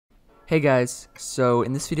Hey guys, so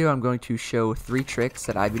in this video I'm going to show 3 tricks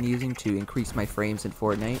that I've been using to increase my frames in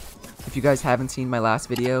Fortnite. If you guys haven't seen my last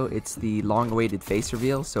video, it's the long-awaited face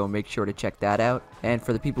reveal, so make sure to check that out. And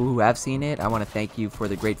for the people who have seen it, I want to thank you for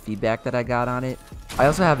the great feedback that I got on it. I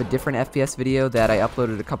also have a different FPS video that I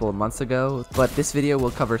uploaded a couple of months ago, but this video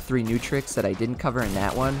will cover 3 new tricks that I didn't cover in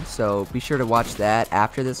that one, so be sure to watch that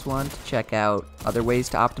after this one to check out other ways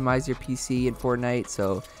to optimize your PC in Fortnite.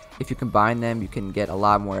 So if you combine them, you can get a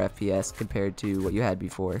lot more FPS compared to what you had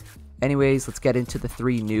before. Anyways, let's get into the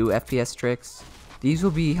 3 new FPS tricks. These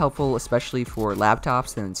will be helpful especially for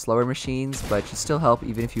laptops and slower machines, but should still help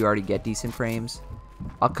even if you already get decent frames.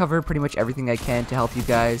 I'll cover pretty much everything I can to help you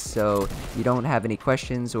guys, so you don't have any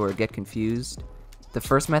questions or get confused. The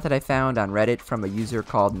first method I found on Reddit from a user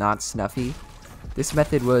called Not Snuffy. This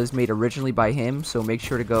method was made originally by him, so make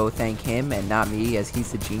sure to go thank him and not me, as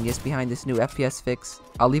he's the genius behind this new FPS fix.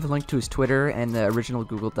 I'll leave a link to his Twitter and the original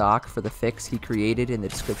Google Doc for the fix he created in the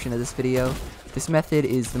description of this video. This method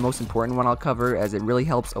is the most important one I'll cover, as it really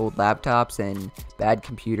helps old laptops and bad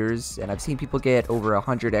computers, and I've seen people get over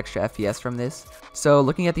 100 extra FPS from this. So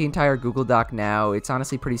looking at the entire Google Doc now, it's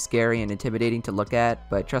honestly pretty scary and intimidating to look at,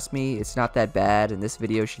 but trust me, it's not that bad, and this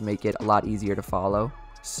video should make it a lot easier to follow.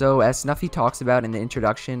 So as Snuffy talks about in the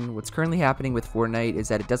introduction, what's currently happening with Fortnite is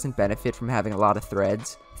that it doesn't benefit from having a lot of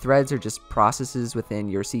threads. Threads are just processes within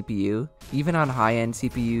your CPU. Even on high-end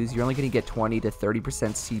CPUs, you're only going to get 20 to 30%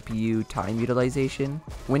 CPU time utilization.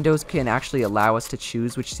 Windows can actually allow us to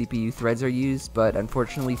choose which CPU threads are used, but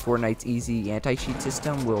unfortunately Fortnite's easy anti-cheat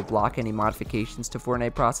system will block any modifications to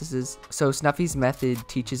Fortnite processes. So Snuffy's method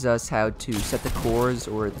teaches us how to set the cores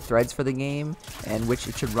or the threads for the game, and which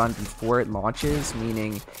it should run before it launches,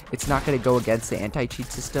 meaning it's not going to go against the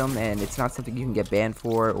anti-cheat system, and it's not something you can get banned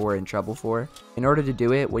for or in trouble for. In order to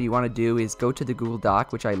do it, what you want to do is go to the Google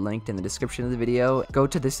Doc, which I linked in the description of the video, go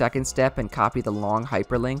to the second step and copy the long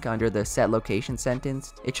hyperlink under the set location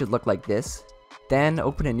sentence. It should look like this. Then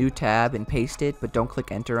open a new tab and paste it, but don't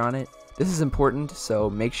click enter on it. This is important, so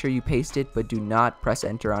make sure you paste it, but do not press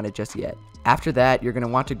enter on it just yet. After that, you're going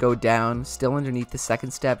to want to go down, still underneath the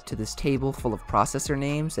second step, to this table full of processor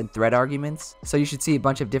names and thread arguments. So you should see a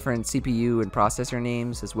bunch of different CPU and processor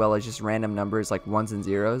names, as well as just random numbers like 1s and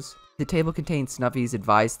 0s. The table contains Snuffy's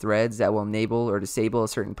advised threads that will enable or disable a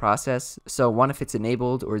certain process, so 1 if it's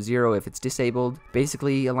enabled or 0 if it's disabled,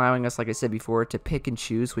 basically allowing us, like I said before, to pick and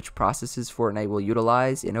choose which processes Fortnite will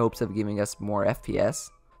utilize in hopes of giving us more FPS.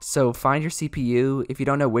 So find your CPU. If you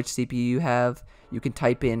don't know which CPU you have, you can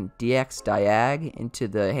type in dxdiag into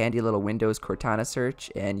the handy little Windows Cortana search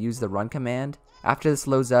and use the run command. After this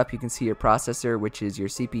loads up, you can see your processor, which is your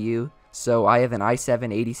CPU. So I have an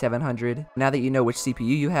i7-8700. Now that you know which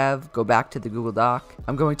CPU you have, go back to the Google Doc.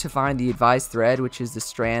 I'm going to find the advised thread, which is the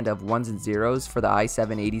strand of 1s and 0s for the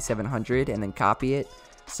i7-8700, and then copy it.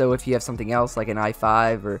 So if you have something else like an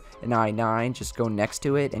i5 or an i9, just go next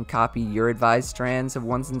to it and copy your advised strands of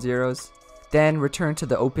 1s and 0s. Then return to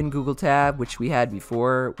the open Google tab, which we had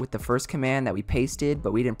before with the first command that we pasted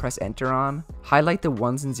but we didn't press enter on. Highlight the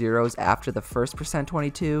 1s and 0s after the first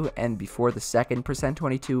 %22 and before the second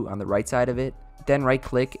 %22 on the right side of it. Then right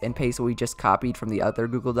click and paste what we just copied from the other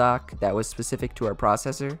Google Doc that was specific to our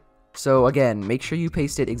processor. So again, make sure you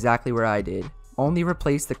paste it exactly where I did. Only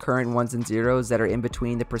replace the current 1s and 0s that are in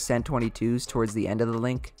between the %22s towards the end of the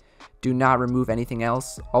link. Do not remove anything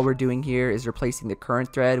else. All we're doing here is replacing the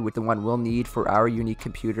current thread with the one we'll need for our unique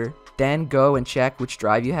computer. Then go and check which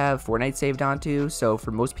drive you have Fortnite saved onto. So for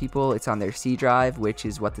most people, it's on their C drive, which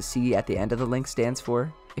is what the C at the end of the link stands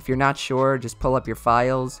for. If you're not sure, just pull up your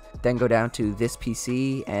files, then go down to this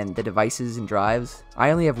PC and the devices and drives.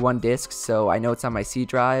 I only have 1 disk, so I know it's on my C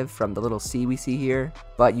drive from the little C we see here,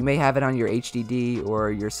 but you may have it on your HDD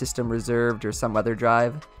or your system reserved or some other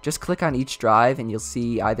drive. Just click on each drive and you'll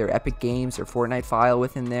see either Epic Games or Fortnite file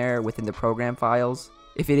within there, within the program files.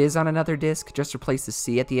 If it is on another disk, just replace the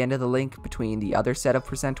C at the end of the link between the other set of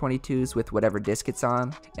 %22s with whatever disk it's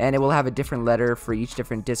on, and it will have a different letter for each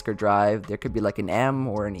different disk or drive. There could be like an M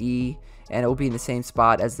or an E, and it will be in the same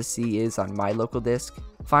spot as the C is on my local disk.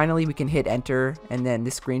 Finally, we can hit enter, and then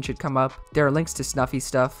this screen should come up. There are links to Snuffy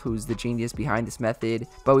Stuff, who's the genius behind this method,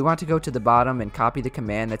 but we want to go to the bottom and copy the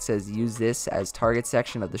command that says use this as target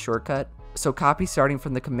section of the shortcut. So copy starting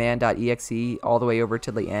from the command.exe all the way over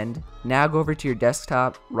to the end. Now go over to your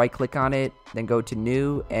desktop, right click on it, then go to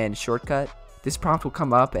new and shortcut. This prompt will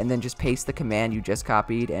come up, and then just paste the command you just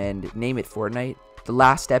copied and name it Fortnite. The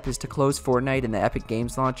last step is to close Fortnite in the Epic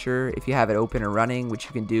Games Launcher if you have it open or running, which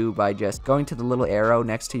you can do by just going to the little arrow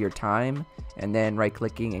next to your time and then right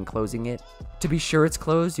clicking and closing it. To be sure it's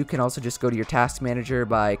closed, you can also just go to your task manager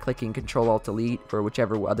by clicking Ctrl-Alt-Delete or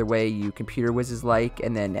whichever other way you computer whizzes like,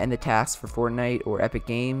 and then end the task for Fortnite or Epic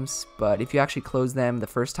Games. But if you actually close them the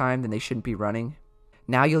first time, then they shouldn't be running.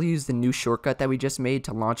 Now you'll use the new shortcut that we just made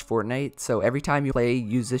to launch Fortnite, so every time you play,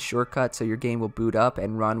 use this shortcut so your game will boot up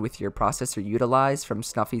and run with your processor utilized from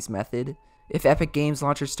Snuffy's method. If Epic Games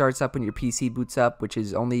Launcher starts up when your PC boots up, which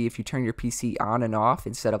is only if you turn your PC on and off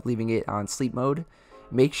instead of leaving it on sleep mode,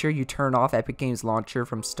 make sure you turn off Epic Games Launcher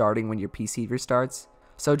from starting when your PC restarts.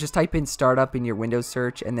 So just type in startup in your Windows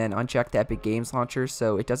search and then uncheck the Epic Games Launcher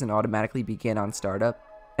so it doesn't automatically begin on startup.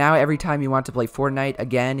 Now every time you want to play Fortnite,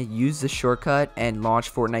 again, use the shortcut and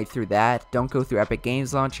launch Fortnite through that. Don't go through Epic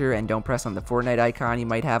Games Launcher and don't press on the Fortnite icon you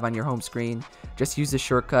might have on your home screen. Just use the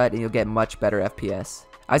shortcut and you'll get much better FPS.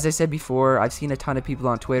 As I said before, I've seen a ton of people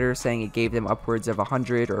on Twitter saying it gave them upwards of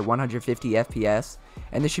 100 or 150 FPS,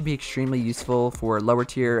 and this should be extremely useful for lower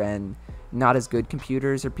tier and not as good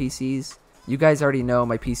computers or PCs. You guys already know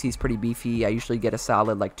my PC is pretty beefy. I usually get a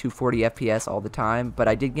solid like 240 FPS all the time, but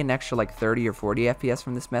I did get an extra like 30 or 40 FPS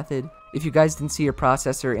from this method. If you guys didn't see your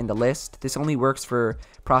processor in the list, this only works for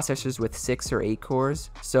processors with 6 or 8 cores.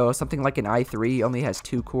 So something like an i3 only has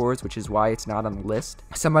 2 cores, which is why it's not on the list.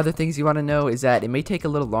 Some other things you want to know is that it may take a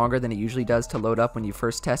little longer than it usually does to load up when you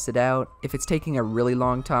first test it out. If it's taking a really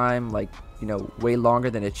long time, like, you know, way longer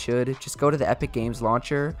than it should, just go to the Epic Games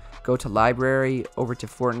Launcher, go to Library, over to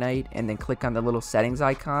Fortnite, and then click on the little settings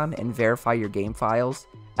icon and verify your game files.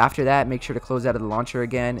 After that, make sure to close out of the launcher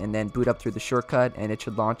again and then boot up through the shortcut, and it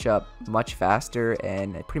should launch up much faster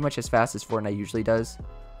and pretty much as fast as Fortnite usually does.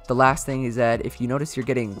 The last thing is that if you notice you're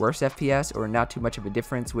getting worse FPS or not too much of a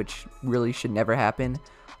difference, which really should never happen,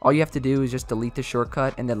 all you have to do is just delete the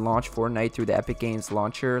shortcut and then launch Fortnite through the Epic Games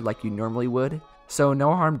Launcher like you normally would. So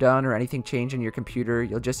no harm done or anything changed on your computer.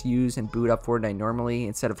 You'll just use and boot up Fortnite normally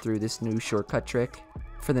instead of through this new shortcut trick.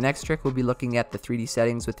 For the next trick, we'll be looking at the 3D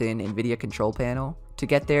settings within NVIDIA Control Panel. To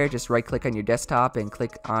get there, just right click on your desktop and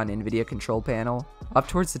click on NVIDIA Control Panel. Up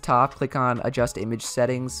towards the top, click on Adjust Image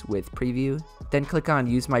Settings with Preview. Then click on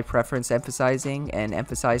Use My Preference Emphasizing and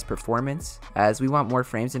Emphasize Performance, as we want more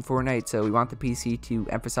frames in Fortnite, so we want the PC to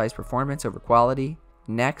emphasize performance over quality.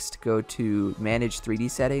 Next, go to Manage 3D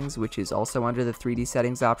Settings, which is also under the 3D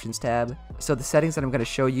Settings Options tab. So the settings that I'm going to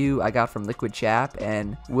show you I got from Liquid Chap,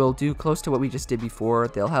 and will do close to what we just did before.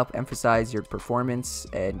 They'll help emphasize your performance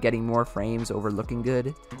and getting more frames over looking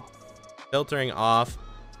good. Filtering off,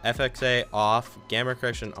 FXA off, gamma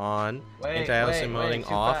correction on, anti-aliasing mode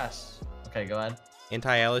off. Fast. Okay, go ahead.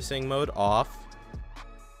 Anti-aliasing mode off.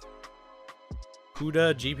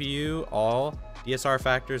 CUDA GPU all, DSR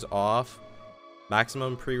factors off.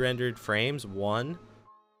 Maximum pre-rendered frames 1.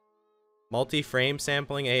 Multi-frame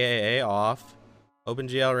sampling AAA off.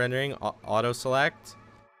 OpenGL rendering auto select.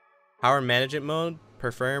 Power management mode,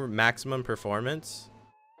 prefer maximum performance.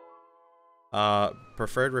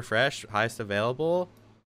 Preferred refresh, highest available.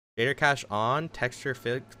 Shader cache on, texture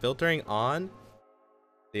filtering on.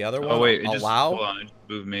 The other one, oh wait, allow. Just, hold on, it just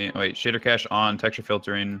moved me. Wait, shader cache on, texture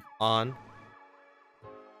filtering on.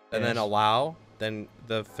 And then allow. Then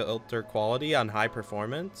the filter quality on high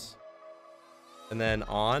performance. And then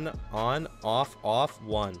on, off,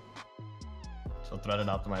 1. So threaded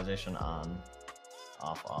optimization on,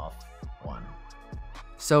 off, 1.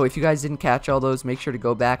 So if you guys didn't catch all those, make sure to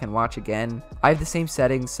go back and watch again. I have the same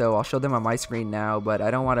settings, so I'll show them on my screen now, but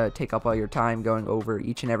I don't want to take up all your time going over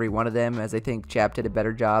each and every one of them, as I think Chap did a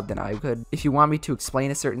better job than I could. If you want me to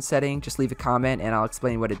explain a certain setting, just leave a comment and I'll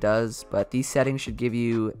explain what it does, but these settings should give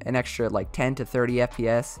you an extra like 10 to 30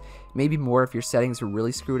 FPS, maybe more if your settings are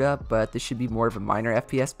really screwed up, but this should be more of a minor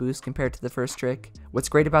FPS boost compared to the first trick. What's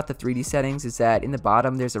great about the 3D settings is that in the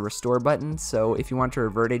bottom there's a restore button, so if you want to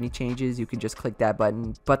revert any changes, you can just click that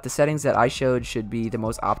button. But the settings that I showed should be the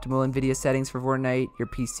most optimal NVIDIA settings for Fortnite, your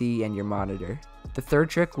PC, and your monitor. The third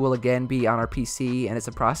trick will again be on our PC, and it's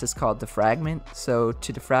a process called defragment. So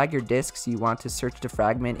to defrag your disks, you want to search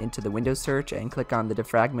defragment into the Windows search and click on the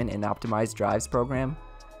defragment and optimize drives program.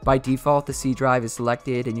 By default, the C drive is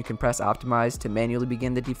selected, and you can press optimize to manually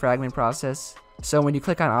begin the defragment process. So when you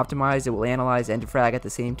click on optimize, it will analyze and defrag at the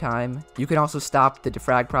same time. You can also stop the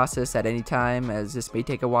defrag process at any time, as this may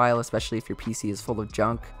take a while, especially if your PC is full of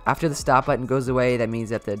junk. After the stop button goes away, that means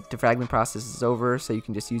that the defragment process is over, so you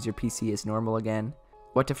can just use your PC as normal again.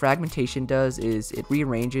 What defragmentation does is it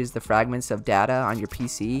rearranges the fragments of data on your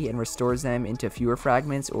PC and restores them into fewer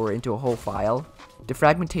fragments or into a whole file.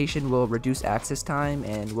 Defragmentation will reduce access time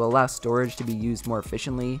and will allow storage to be used more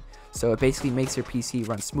efficiently, so it basically makes your PC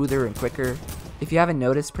run smoother and quicker. If you haven't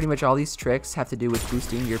noticed, pretty much all these tricks have to do with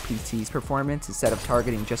boosting your PC's performance instead of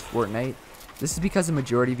targeting just Fortnite. This is because the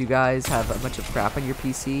majority of you guys have a bunch of crap on your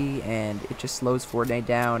PC and it just slows Fortnite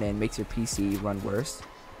down and makes your PC run worse.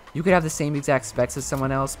 You could have the same exact specs as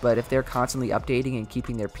someone else, but if they're constantly updating and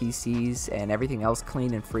keeping their PCs and everything else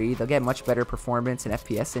clean and free, they'll get much better performance and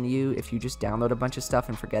FPS than you if you just download a bunch of stuff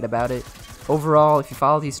and forget about it. Overall, if you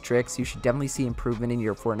follow these tricks, you should definitely see improvement in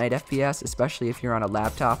your Fortnite FPS, especially if you're on a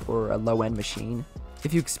laptop or a low-end machine.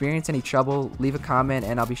 If you experience any trouble, leave a comment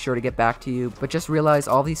and I'll be sure to get back to you, but just realize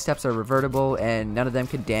all these steps are revertible and none of them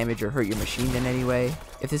can damage or hurt your machine in any way.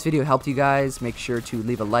 If this video helped you guys, make sure to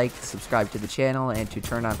leave a like, subscribe to the channel, and to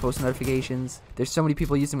turn on post notifications. There's so many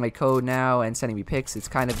people using my code now and sending me pics, it's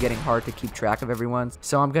kind of getting hard to keep track of everyone.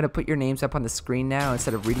 So I'm going to put your names up on the screen now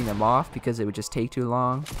instead of reading them off because it would just take too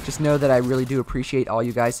long. Just know that I really do appreciate all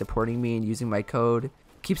you guys supporting me and using my code.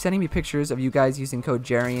 Keep sending me pictures of you guys using code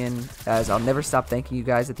GeFortnite, as I'll never stop thanking you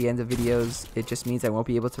guys at the end of videos. It just means I won't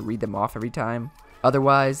be able to read them off every time.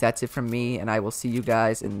 Otherwise, that's it from me, and I will see you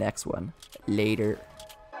guys in the next one. Later.